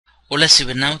Hola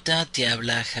cibernauta, te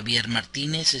habla Javier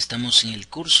Martínez. Estamos en el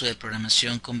curso de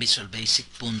programación con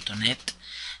visualbasic.net,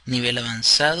 nivel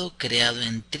avanzado, creado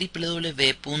en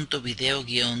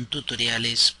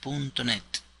www.video-tutoriales.net.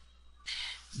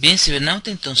 Bien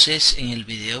cibernauta, entonces en el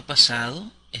video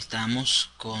pasado estábamos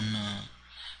con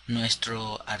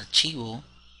nuestro archivo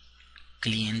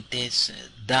clientes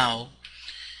DAO,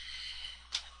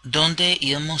 donde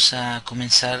íbamos a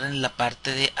comenzar en la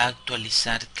parte de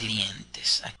actualizar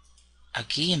clientes.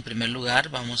 Aquí en primer lugar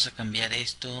vamos a cambiar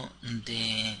esto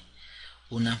de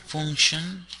una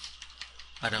function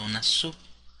para una sub.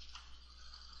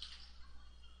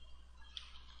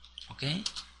 Ok,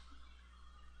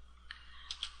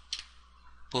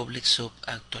 public sub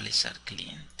actualizar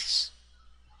clientes.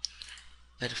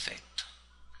 Perfecto.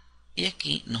 Y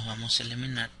aquí nos vamos a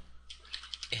eliminar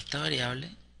esta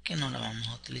variable que no la vamos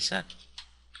a utilizar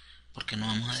porque no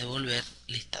vamos a devolver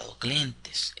listado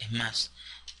clientes. Es más,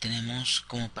 tenemos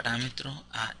como parámetro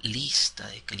a lista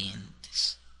de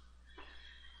clientes.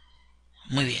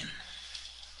 Muy bien.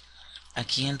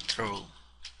 Aquí en throw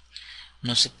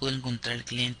no se puede encontrar el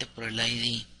cliente por el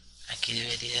ID. Aquí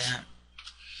debería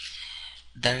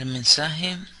dar el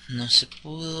mensaje: no se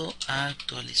pudo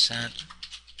actualizar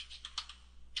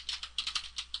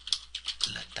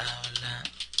la tabla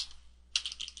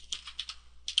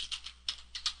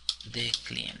de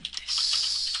clientes.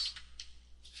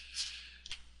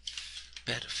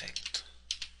 Perfecto.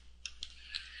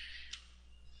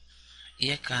 Y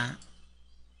acá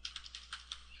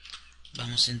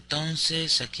vamos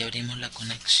entonces, aquí abrimos la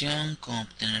conexión con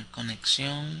obtener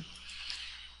conexión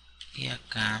y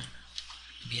acá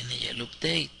viene ya el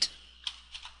update.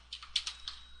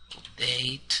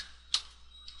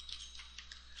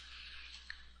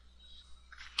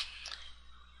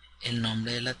 El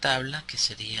nombre de la tabla, que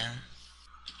sería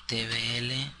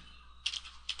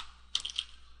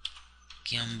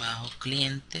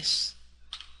tbl-clientes,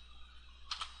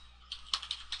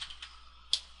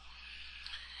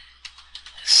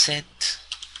 set.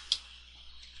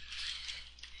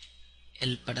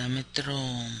 El parámetro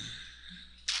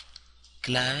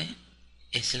clave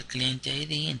es el cliente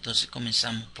ID, entonces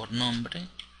comenzamos por nombre,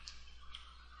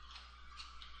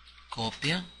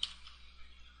 copio,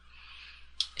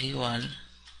 igual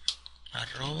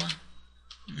arroba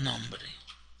nombre.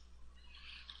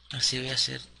 Así voy a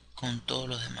hacer con todos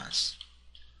los demás.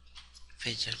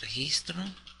 Fecha de registro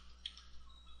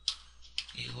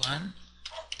igual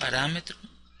parámetro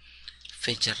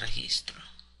fecha de registro,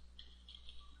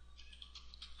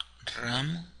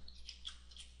 ramo,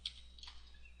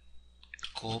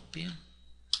 copio,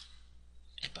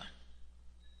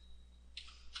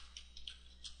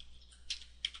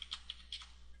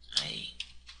 ahí,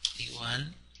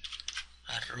 igual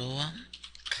arroba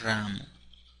ramo,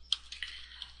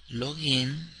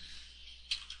 login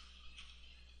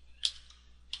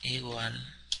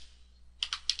igual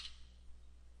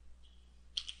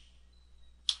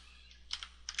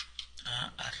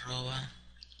a arroba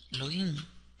login,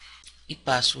 y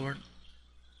password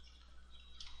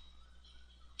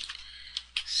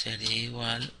sería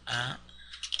igual a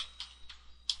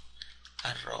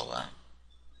arroba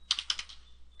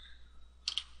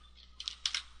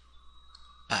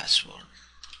password.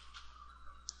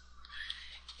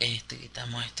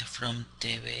 Quitamos este from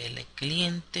tbl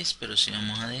clientes, pero si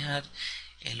vamos a dejar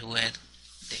el where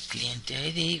de cliente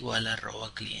id igual a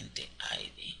arroba cliente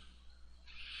id.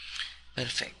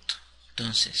 Perfecto.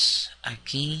 Entonces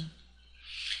aquí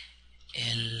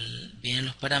vienen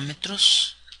los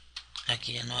parámetros.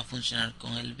 Aquí ya no va a funcionar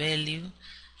con el value,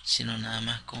 sino nada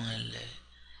más con el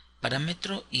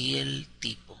parámetro y el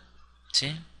tipo,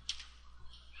 ¿sí?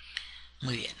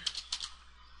 Muy bien.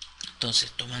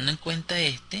 Entonces, tomando en cuenta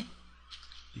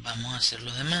vamos a hacer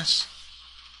los demás.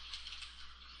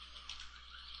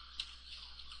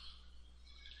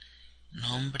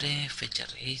 Nombre, fecha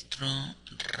de registro,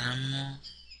 ramo,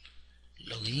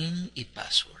 login y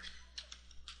password.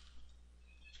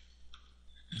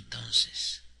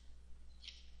 Entonces,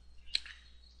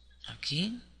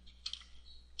 aquí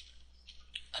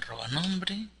arroba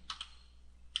nombre.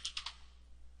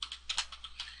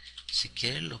 Si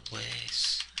quieres lo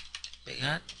puedes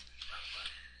pegar.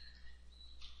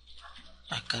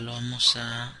 Acá lo vamos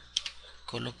a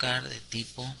colocar de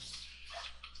tipo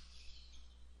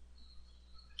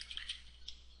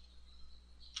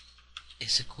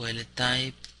SQL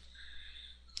type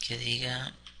que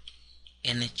diga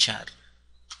nchar.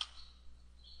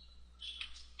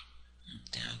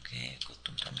 Tengo que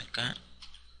acostumbrarme acá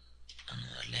a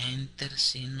no darle enter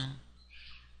sino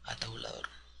a tabulador.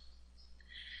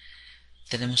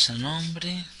 Tenemos el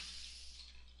nombre,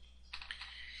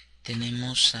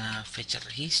 Tenemos a fecha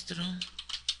registro.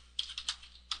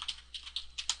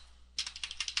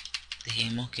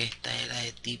 Dijimos que esta era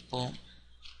de tipo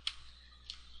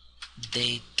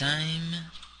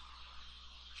datetime.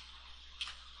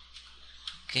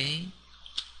 Ok.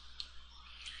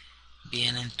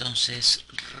 Bien, entonces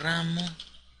ramo.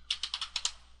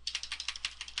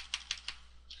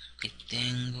 Que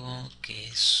tengo que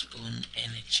es un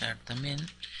nchar también.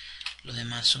 Los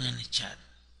demás son nchar.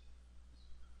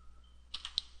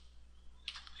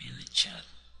 Nchar.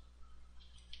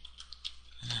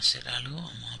 Vamos a hacer algo.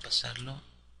 Vamos a pasarlo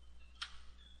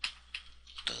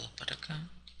todos para acá.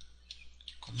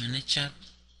 Como nchar.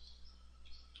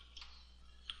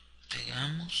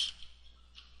 Pegamos.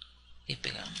 Y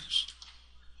pegamos.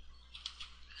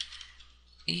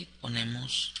 Y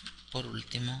ponemos por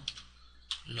último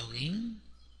login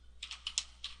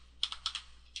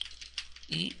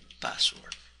y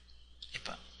password.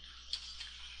 Epa.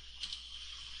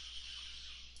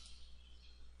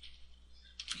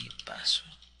 Y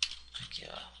password aquí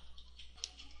abajo.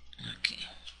 Aquí.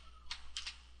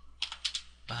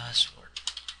 Password.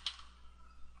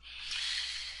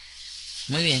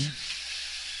 Muy bien.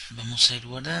 Vamos a ir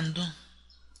guardando.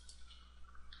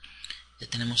 Ya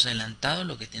tenemos adelantado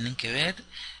lo que tienen que ver,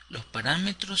 los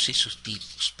parámetros y sus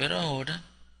tipos. Pero ahora,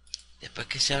 después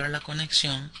que se abra la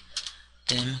conexión,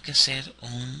 tenemos que hacer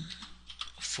un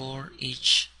for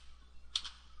each,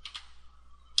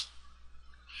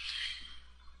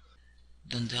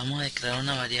 donde vamos a declarar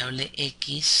una variable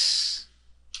x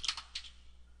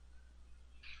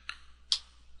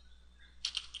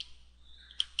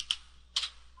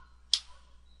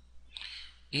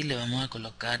y le vamos a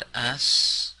colocar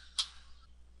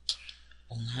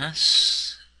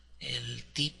el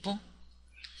tipo,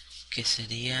 que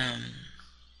sería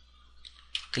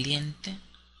cliente.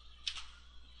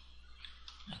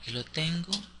 Aquí lo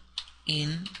tengo,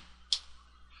 in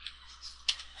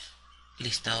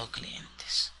listado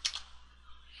clientes.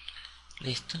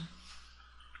 Listo.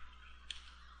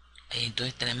 Ahí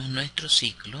entonces tenemos nuestro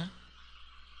ciclo.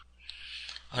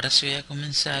 Ahora sí voy a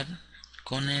comenzar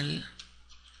con el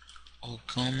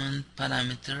command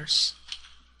parameters.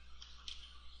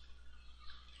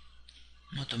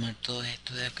 Vamos a tomar todo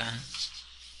esto de acá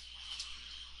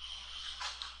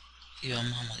y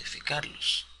vamos a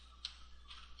modificarlos.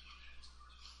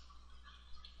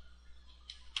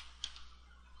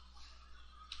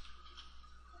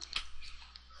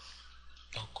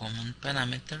 Command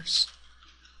parameters,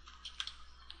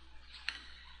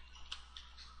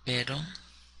 pero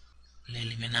le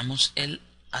eliminamos el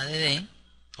add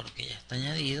porque ya está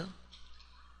añadido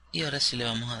y ahora sí le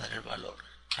vamos a dar el valor.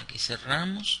 Aquí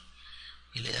cerramos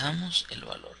y le damos el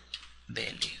valor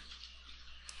value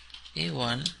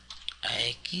igual a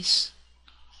x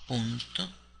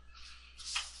punto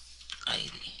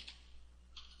id.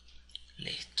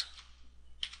 Listo.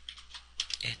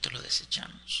 Esto lo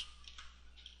desechamos.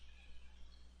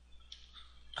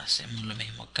 Hacemos lo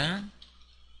mismo acá.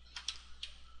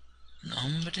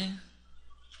 Nombre.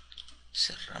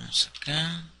 Cerramos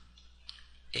acá.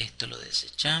 Esto lo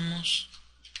desechamos.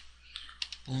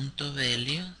 Punto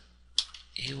value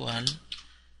igual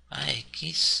a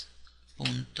x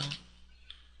punto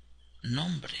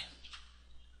nombre.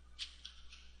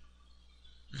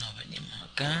 Nos venimos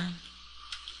acá.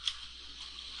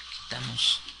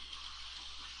 Quitamos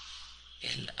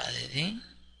el add.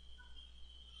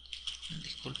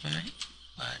 Discúlpeme.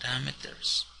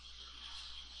 Parameters.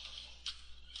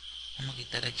 Vamos a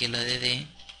quitar aquí el add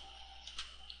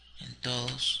en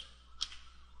todos.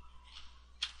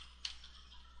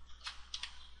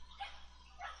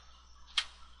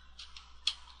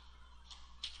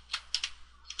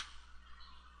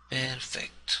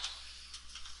 Perfecto.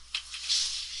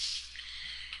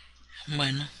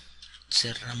 Bueno,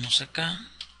 cerramos acá.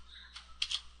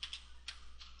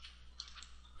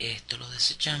 Esto lo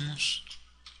desechamos.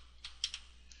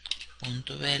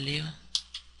 Punto value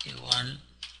igual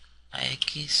a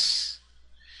x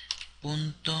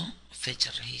punto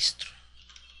fecha registro.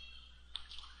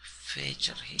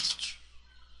 Fecha registro.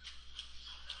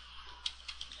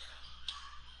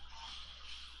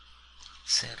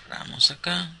 Cerramos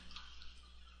acá.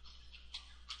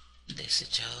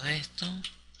 Desechado esto.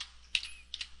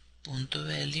 Punto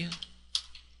value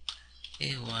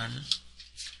igual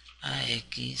a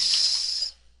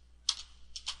x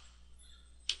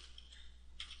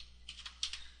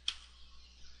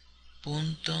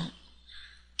punto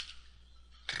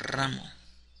ramo.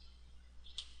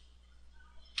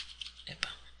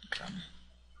 Ramo.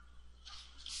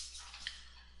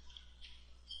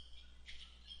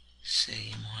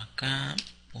 Seguimos acá.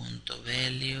 Punto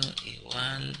value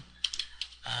igual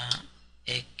a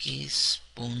x.login.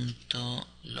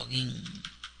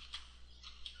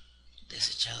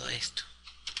 Desechado esto.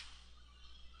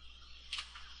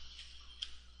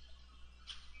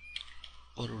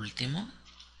 Por último,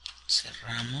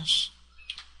 cerramos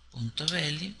punto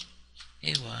value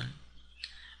igual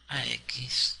a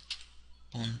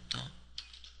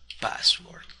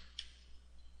x.password.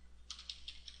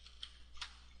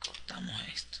 Cortamos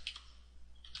esto.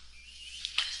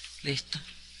 Listo.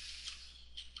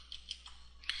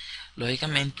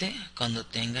 Lógicamente, cuando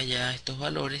tenga ya estos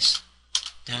valores,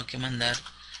 tengo que mandar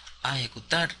a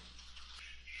ejecutar.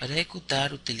 Para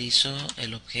ejecutar utilizo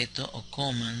el objeto o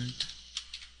command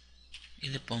y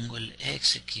le pongo el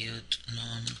execute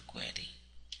non-query.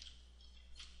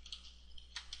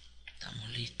 Estamos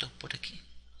listos por aquí.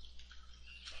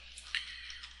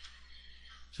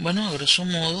 Bueno, a grosso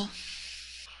modo,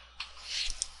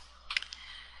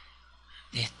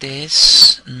 este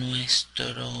es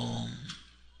nuestro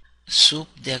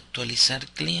sub de actualizar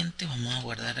clientes. Vamos a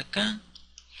guardar acá.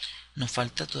 Nos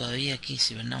falta todavía aquí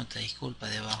cibernauta, disculpa,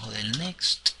 debajo del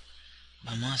next.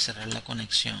 Vamos a cerrar la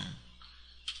conexión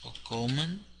o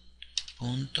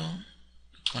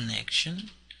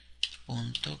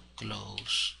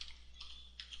command.connection.close.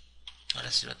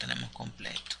 Ahora sí lo tenemos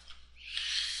completo.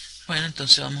 Bueno,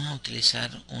 entonces vamos a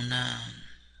utilizar una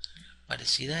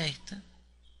parecida a esta,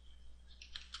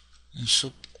 un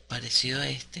sub parecido a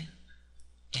este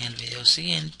en el video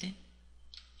siguiente,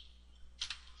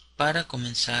 para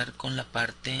comenzar con la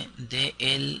parte de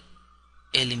el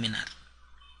eliminar,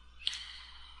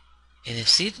 es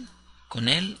decir, con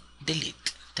el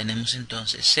delete. Tenemos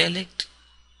entonces select,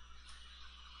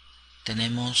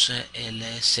 tenemos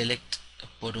el select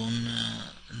por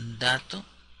un dato,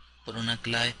 por una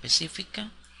clave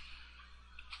específica,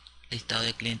 listado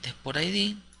de clientes por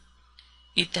ID,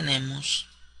 y tenemos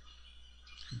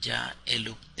ya el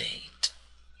update,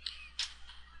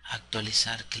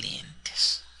 actualizar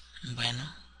clientes.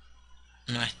 Bueno,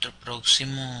 nuestro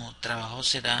próximo trabajo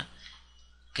será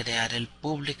crear el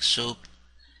public sub,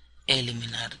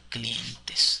 eliminar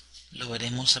clientes. Lo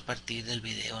veremos a partir del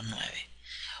video 9.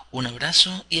 Un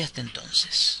abrazo y hasta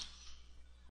entonces.